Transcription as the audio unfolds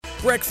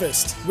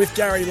Breakfast with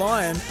Gary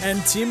Lyon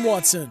and Tim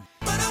Watson.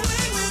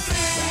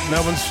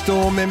 Melbourne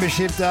Storm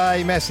Membership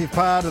Day, massive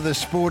part of the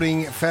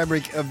sporting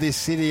fabric of this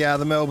city are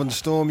the Melbourne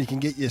Storm. You can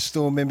get your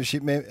Storm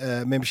membership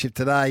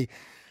today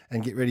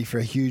and get ready for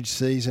a huge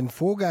season.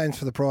 4 games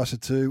for the price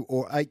of 2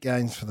 or 8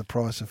 games for the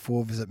price of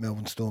 4. Visit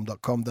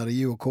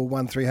melbournestorm.com.au or call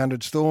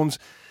 1300 Storms.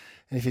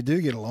 And if you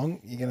do get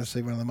along, you're going to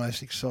see one of the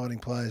most exciting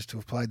players to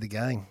have played the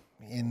game.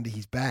 And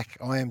he's back,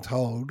 I am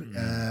told.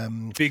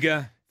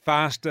 Bigger,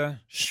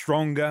 faster,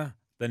 stronger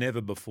than ever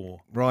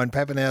before. Ryan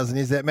Papenhuyzen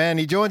is that man.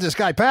 He joins us.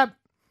 Go, Pap.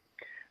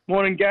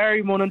 Morning,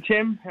 Gary. Morning,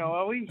 Tim. How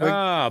are we?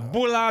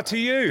 Bula to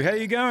you. How are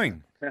you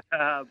going?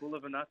 Bula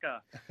Vanaka.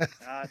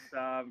 It's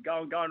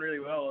going really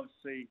well.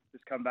 Obviously,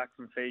 just come back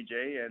from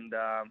Fiji, and we've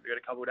got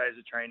a couple of days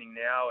of training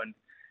now, and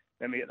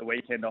then we get the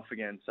weekend off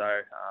again. So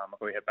I'll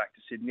probably head back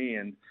to Sydney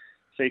and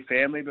see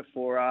family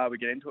before we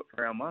get into it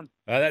for round 1.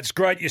 That's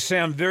great. You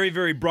sound very,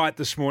 very bright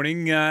this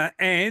morning.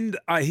 And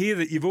I hear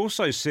that you've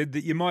also said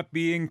that you might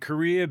be in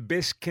career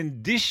best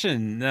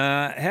condition.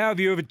 How have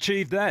you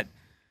achieved that?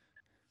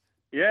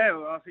 Yeah,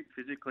 well, I think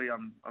physically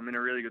I'm in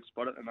a really good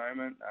spot at the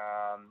moment.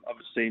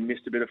 Obviously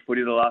missed a bit of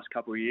footy the last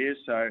couple of years,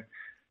 so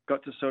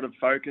got to sort of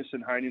focus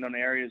and hone in on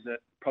areas that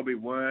probably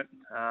weren't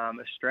a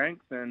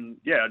strength. And,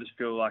 yeah, I just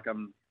feel like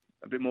I'm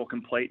a bit more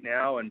complete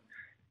now and,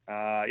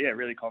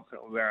 really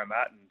confident with where I'm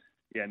at. And,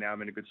 yeah, now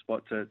I'm in a good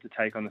spot to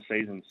take on the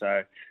season.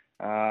 So,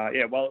 while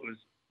it was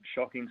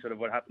shocking sort of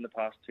what happened the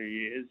past 2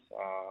 years,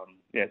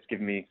 it's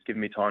given me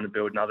time to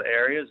build in other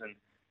areas. And,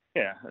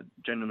 yeah, I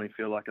genuinely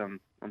feel like I'm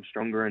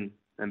stronger and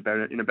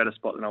better in a better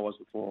spot than I was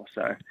before.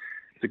 So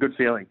it's a good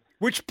feeling.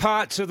 Which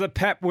parts of the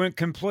PAP weren't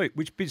complete?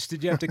 Which bits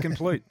did you have to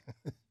complete?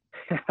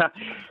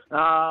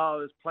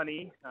 There's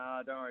plenty.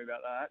 Don't worry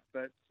about that.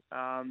 But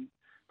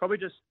probably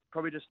just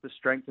the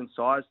strength and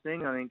size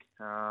thing. I think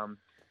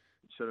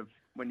sort of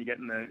when you get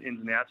in the ins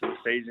and outs of the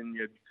season,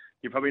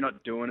 you're probably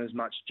not doing as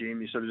much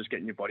gym. You're sort of just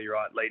getting your body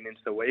right leading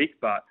into the week.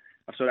 But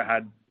I've sort of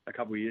had a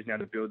couple of years now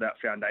to build that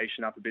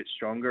foundation up a bit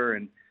stronger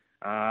and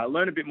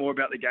learn a bit more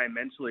about the game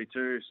mentally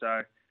too.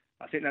 So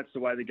I think that's the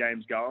way the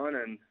game's going,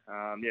 and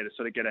to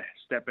sort of get a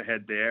step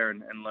ahead there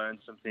and learn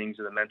some things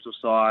of the mental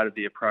side of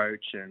the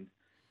approach. And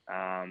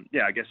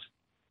I guess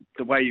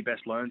the way you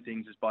best learn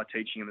things is by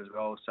teaching them as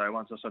well. So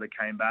once I sort of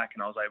came back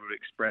and I was able to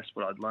express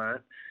what I'd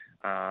learned,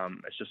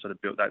 it's just sort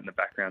of built that in the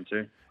background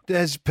too.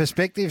 Has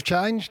perspective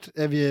changed?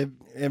 Have you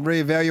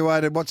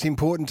reevaluated what's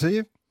important to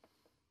you?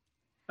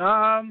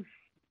 I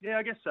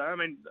guess so. I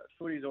mean,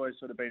 footy's always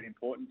sort of been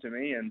important to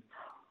me, and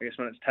I guess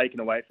when it's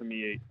taken away from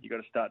you, you got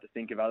to start to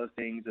think of other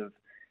things of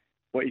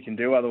what you can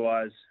do.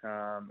 Otherwise,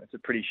 it's a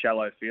pretty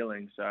shallow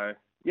feeling. So,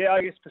 yeah,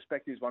 I guess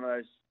perspective is one of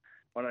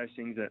those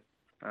things that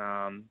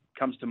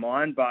comes to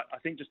mind. But I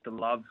think just the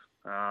love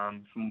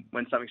from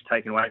when something's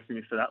taken away from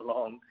you for that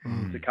long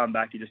to come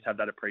back, you just have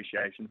that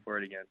appreciation for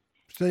it again.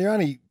 So you're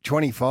only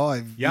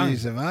 25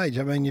 years of age.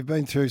 I mean, you've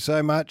been through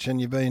so much,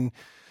 and you've been,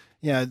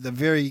 the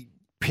very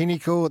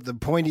pinnacle at the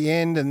pointy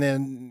end, and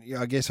then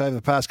I guess over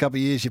the past couple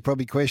of years you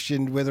probably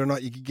questioned whether or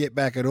not you could get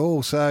back at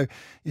all. So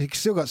you've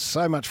still got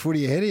so much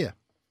footy ahead of you.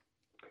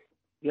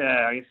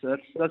 Yeah, I guess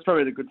that's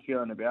probably the good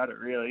feeling about it.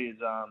 Really is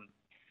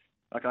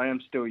I am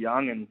still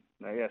young and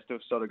still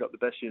sort of got the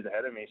best years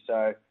ahead of me.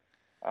 So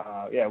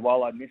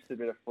while I missed a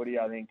bit of footy,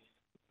 I think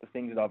the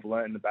things that I've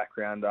learned in the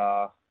background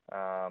have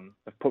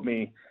put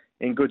me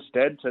in good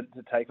stead to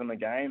take on the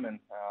game and,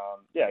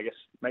 I guess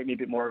make me a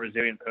bit more a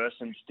resilient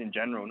person just in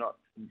general, not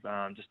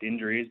just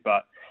injuries,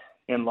 but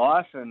in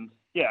life. And,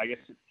 I guess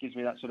it gives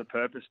me that sort of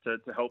purpose to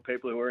help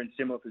people who are in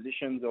similar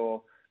positions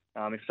or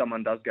if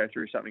someone does go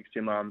through something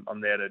similar,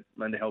 I'm there to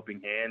lend a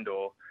helping hand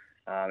or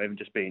even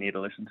just being here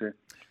to listen to.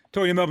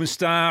 Talking to Melbourne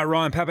star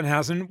Ryan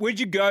Papenhuyzen, where'd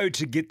you go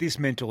to get this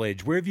mental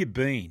edge? Where have you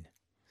been?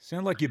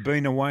 Sound like you've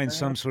been away in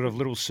some sort of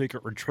little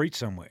secret retreat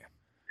somewhere.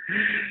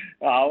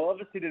 Well,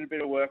 obviously did a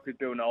bit of work with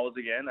Bill Knowles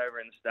again over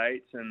in the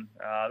States, and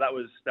that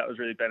was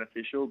really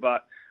beneficial.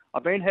 But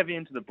I've been heavy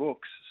into the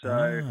books, so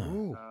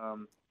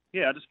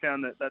I just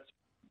found that that's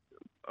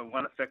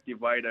one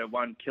effective way to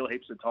kill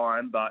heaps of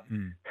time, but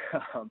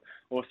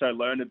also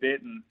learn a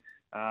bit and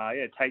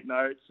take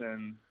notes.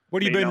 And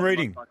what have you been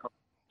reading?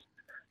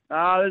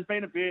 There's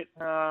been a bit.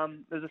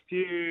 There's a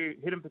few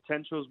Hidden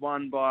Potentials,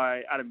 one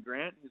by Adam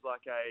Grant, who's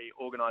like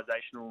a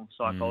organisational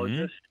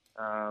psychologist.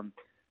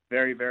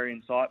 Very, very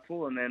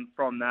insightful. And then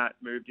from that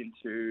moved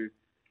into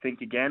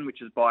Think Again,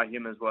 which is by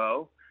him as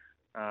well.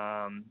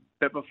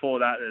 But before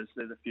that,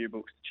 there's a few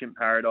books, Chimp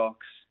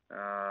Paradox,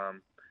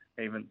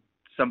 even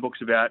some books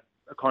about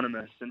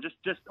economists and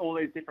just all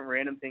these different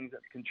random things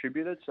that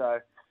contributed. So,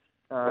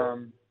 I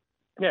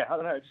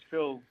don't know, just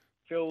feel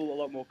a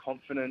lot more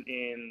confident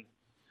in,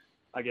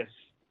 I guess,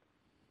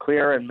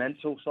 clearer and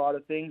mental side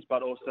of things,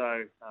 but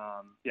also,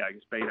 I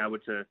guess being able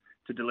to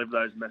deliver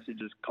those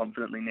messages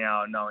confidently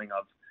now and knowing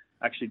I've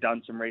actually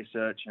done some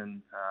research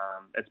and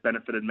it's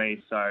benefited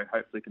me, so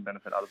hopefully can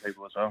benefit other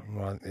people as well.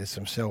 Right, there's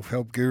some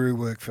self-help guru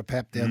work for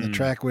Pap down the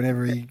track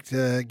whenever he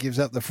gives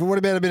up the foot. What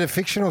about a bit of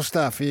fictional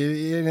stuff? Are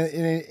you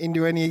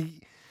into any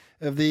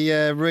of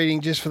the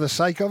reading just for the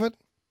sake of it?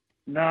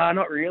 No,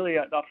 not really.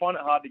 I find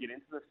it hard to get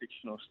into the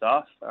fictional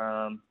stuff.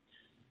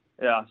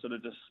 Yeah, sort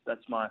of just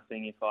that's my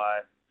thing. If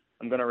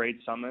I'm going to read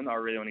something, I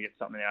really want to get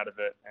something out of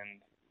it, and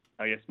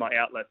I guess my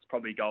outlet's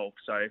probably golf.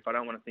 So if I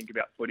don't want to think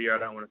about footy or I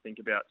don't want to think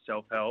about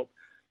self-help,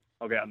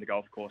 I'll go out on the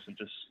golf course and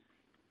just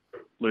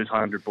lose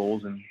 100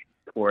 balls in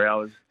 4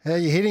 hours. How are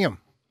you hitting them?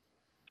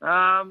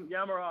 Yeah,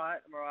 I'm all right.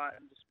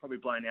 I'm just probably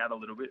blown out a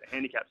little bit.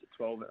 Handicap's at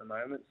 12 at the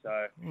moment,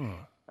 so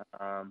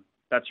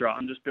that's right.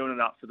 I'm just building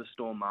it up for the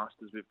Storm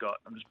Masters we've got.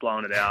 I'm just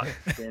blowing it out.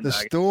 The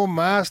Storm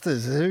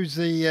Masters. Who's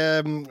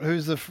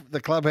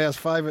the clubhouse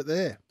favourite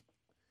there?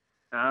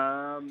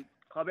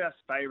 Clubhouse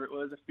favourite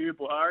was a few,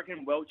 but I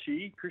reckon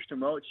Christian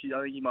Welchie.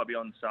 I think he might be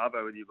on the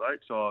Savo with you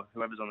blokes or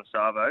whoever's on the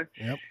Savo.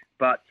 Yep.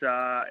 But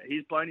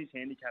he's blown his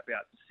handicap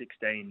out to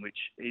 16, which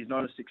he's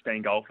not a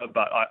 16 golfer,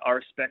 but I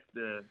respect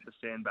the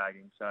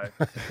sandbagging. So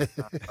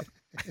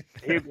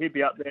he'd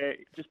be up there.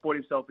 Just bought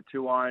himself a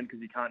 2-iron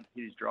because he can't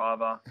hit his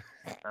driver.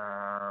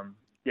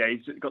 Yeah,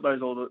 he's got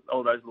all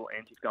those little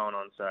antics going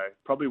on. So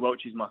probably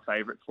Welchie's my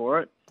favourite for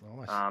it.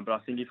 Nice. But I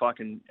think if I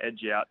can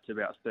edge out to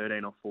about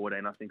 13 or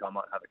 14, I think I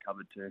might have it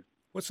covered too.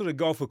 What sort of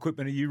golf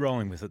equipment are you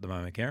rolling with at the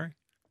moment, Gary?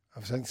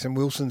 I've seen some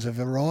Wilsons have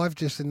arrived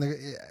just in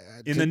the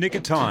nick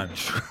of time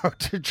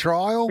to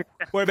trial.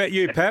 What about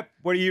you, Pap?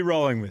 What are you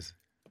rolling with?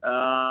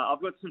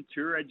 I've got some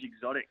Tour Edge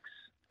exotics.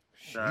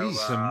 So,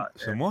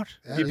 some what?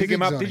 Did you pick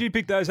them up? Did you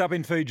pick those up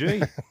in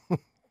Fiji?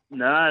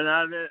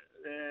 No, they're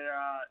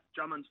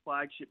Drummond's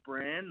flagship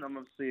brand. I'm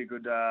obviously a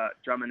good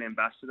Drummond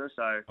ambassador,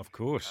 so of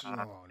course.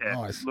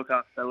 Nice.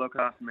 They look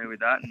after me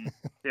with that, and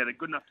yeah, they're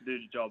good enough to do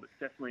the job. It's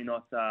definitely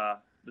not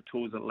the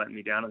tools that let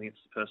me down. I think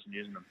it's the person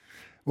using them.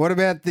 What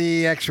about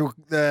the actual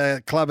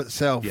club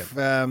itself? Yep.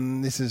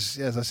 This is,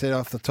 as I said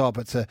off the top,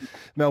 it's a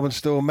Melbourne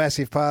Storm,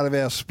 massive part of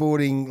our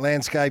sporting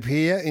landscape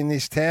here in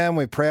this town.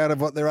 We're proud of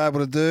what they're able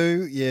to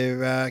do.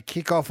 You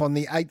kick off on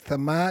the 8th of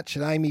March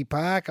at Amy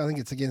Park. I think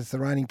it's against the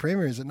reigning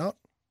Premier, is it not?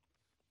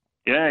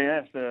 Yeah,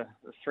 it's the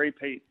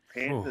three-peat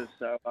Panthers.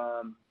 So,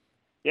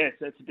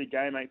 it's a big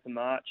game, 8th of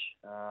March.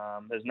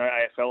 There's no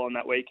AFL on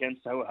that weekend,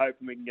 so we're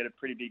hoping we can get a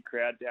pretty big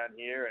crowd down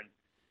here. And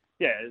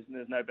yeah,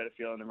 there's no better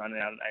feeling than running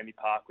out at Amy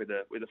Park with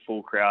a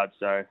full crowd.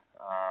 So,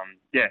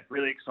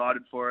 really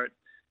excited for it.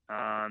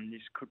 You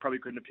probably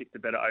couldn't have picked a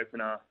better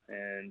opener.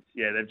 And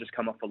yeah, they've just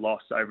come off a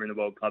loss over in the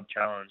World Club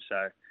Challenge.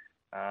 So,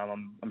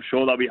 I'm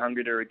sure they'll be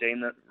hungry to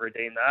redeem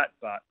that.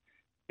 But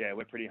yeah,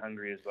 we're pretty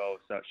hungry as well.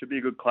 So it should be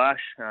a good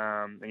clash.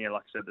 And yeah,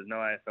 like I said, there's no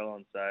AFL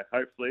on, so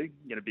hopefully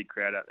get a big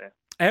crowd out there.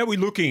 How are we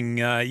looking?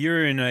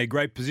 You're in a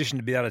great position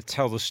to be able to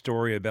tell the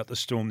story about the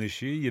Storm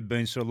this year. You've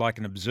been sort of like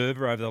an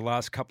observer over the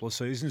last couple of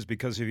seasons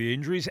because of your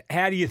injuries.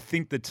 How do you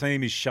think the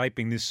team is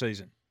shaping this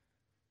season?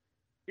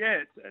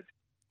 Yeah,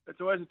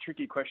 it's always a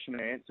tricky question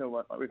to answer.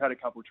 We've had a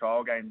couple of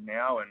trial games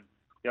now, and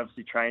we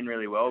obviously train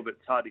really well, but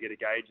it's hard to get a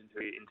gauge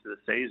into the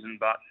season.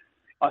 But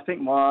I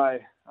think my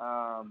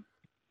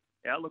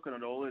outlook on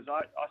it all is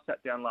I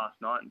sat down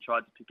last night and tried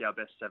to pick our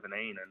best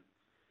 17,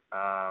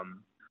 and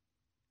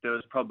there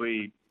was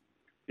probably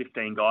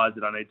 15 guys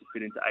that I need to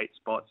fit into 8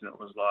 spots, and it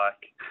was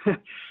like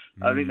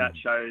I think that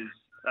shows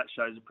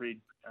a pretty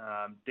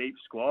deep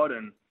squad,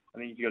 and I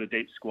think if you've got a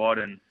deep squad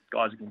and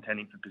guys are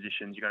contending for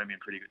positions, you're going to be in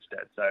pretty good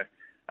stead. So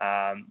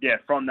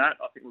from that,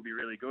 I think we'll be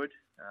really good.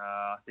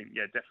 I think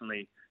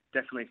definitely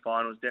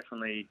finals,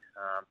 definitely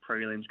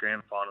prelims,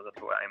 grand finals.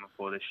 That's what we're aiming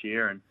for this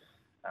year, and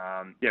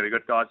we've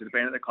got guys that have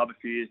been at the club a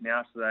few years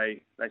now, so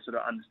they sort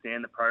of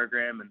understand the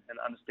program and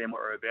understand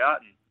what we're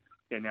about.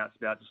 And now it's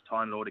about just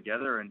tying it all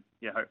together and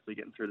hopefully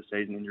getting through the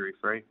season injury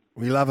free.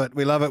 We love it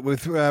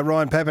with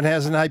Ryan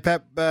Papenhuyzen. Hey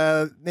Pap,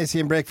 Nessie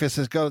and Breakfast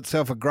has got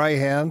itself a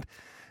greyhound.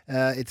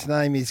 Its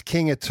name is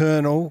King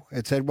Eternal.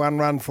 It's had one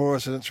run for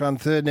us and it's run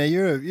third. Now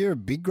you're a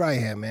big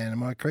greyhound, man.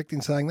 Am I correct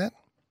in saying that?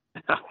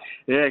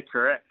 Yeah,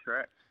 correct.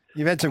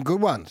 You've had some good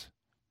ones.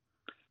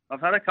 I've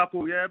had a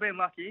couple. Yeah, I've been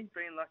lucky.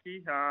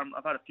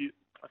 I've had a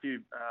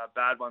few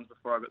bad ones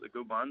before I got the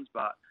good ones,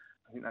 but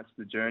I think that's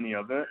the journey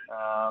of it.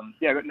 I've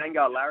got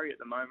Nengar Larry at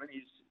the moment.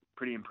 He's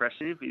pretty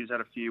impressive. He's had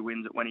a few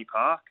wins at Wenny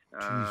Park,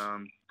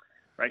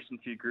 racing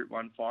a few Group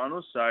 1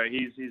 finals, so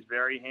he's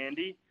very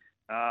handy.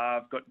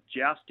 I've got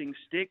Jousting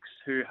Sticks,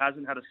 who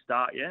hasn't had a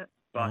start yet,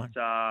 but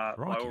by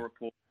all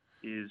reports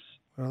is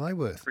what are they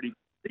worth? Pretty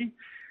good.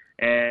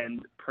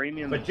 And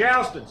Premium... But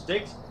Jousting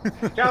Sticks,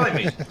 telling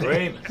me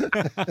scream.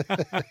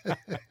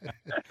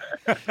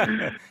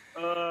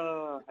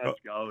 That's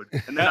gold.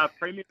 And then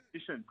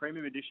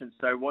Premium Edition.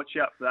 So watch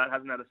out for that.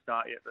 Hasn't had a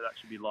start yet, but that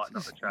should be lighting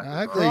up the track.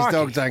 I hope these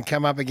dogs don't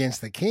come up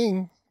against the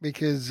king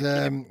because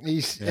our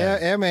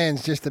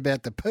man's just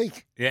about to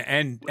peak. Yeah,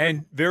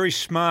 and very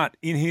smart.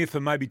 In here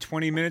for maybe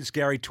 20 minutes.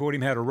 Gary taught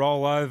him how to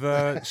roll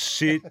over,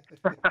 sit.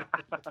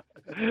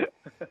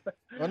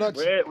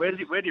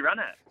 Where'd he run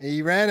at?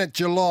 He ran at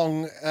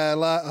Geelong.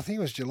 I think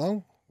it was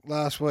Geelong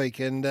last week.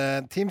 And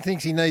Tim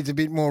thinks he needs a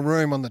bit more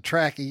room on the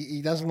track.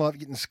 He doesn't like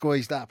getting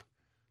squeezed up.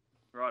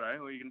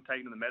 Righto. or you can take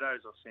him to the Meadows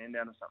or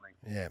Sandown or something.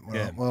 Yeah,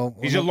 Yeah. well,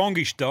 He's a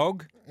longish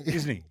dog,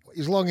 isn't he?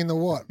 He's long in the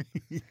what?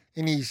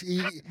 In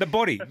The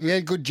body. He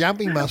had good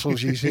jumping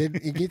muscles, you said.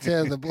 He gets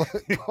out of the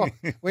block.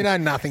 We know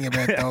nothing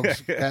about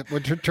dogs, Pat. We're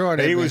trying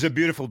to. He was a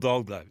beautiful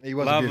dog, though. He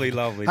was lovely,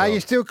 beautiful. lovely Hey, dog. you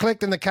still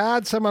collecting the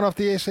cards? Someone off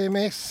the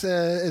SMS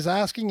is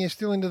asking. You're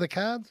still into the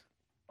cards?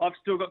 I've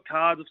still got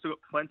cards. I've still got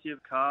plenty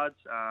of cards.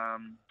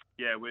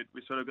 Yeah, we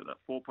sort of got that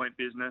 4-point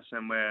business,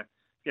 and we're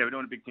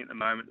doing a big thing at the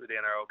moment with the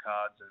NRL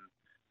cards,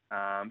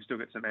 and still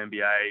got some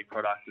NBA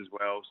products as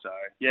well. So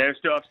yeah,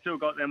 I've still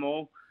got them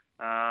all.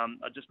 I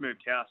just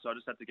moved house, so I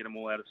just had to get them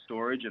all out of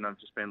storage, and I've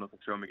just been looking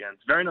through them again.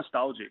 It's very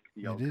nostalgic,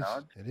 the old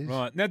cards. It is.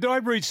 Right. Now, did I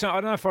read some?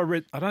 I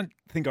don't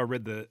think I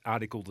read the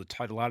article, the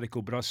total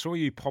article, but I saw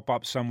you pop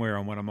up somewhere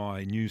on one of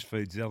my news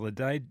feeds the other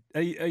day.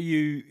 Are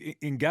you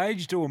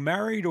engaged or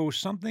married or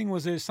something?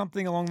 Was there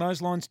something along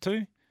those lines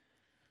too?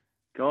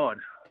 God,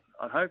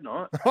 I hope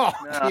not. Oh,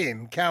 No.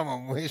 Tim, come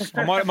on, Wes.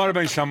 It might have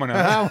been someone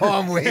else. Come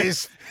on,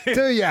 Wes.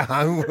 Do your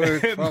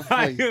homework It may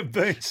properly. have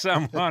been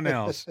someone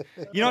else.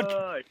 You're not.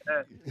 Oh,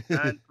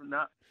 yeah. And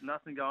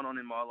nothing going on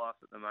in my life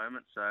at the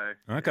moment. So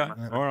Okay,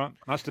 yeah, all right.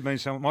 Must have been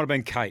someone. Might have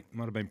been Kate.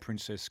 Might have been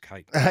Princess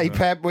Kate. Hey,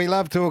 Pat, we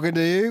love talking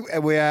to you.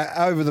 We are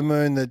over the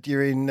moon that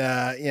you're in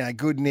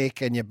good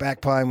nick and you're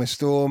back playing with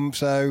Storm.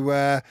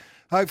 So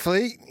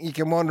hopefully you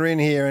can wander in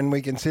here and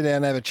we can sit down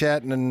and have a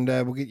chat, and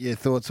we'll get your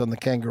thoughts on the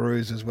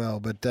Kangaroos as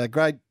well. But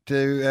great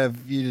to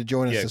have you to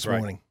join us this great.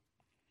 morning.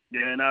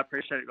 Yeah, no, I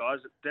appreciate it, guys.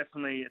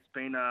 It's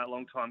been a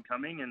long time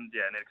coming, and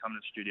I need to come to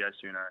the studio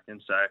soon, I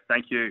reckon. So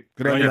thank you.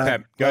 Good on on you, you, Pat.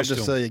 mate. Go Love to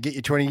Storm. see you. Get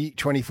your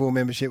 2024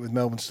 membership with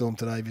Melbourne Storm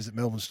today. Visit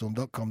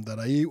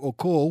melbournestorm.com.au or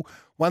call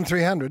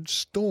 1300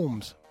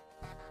 Storms.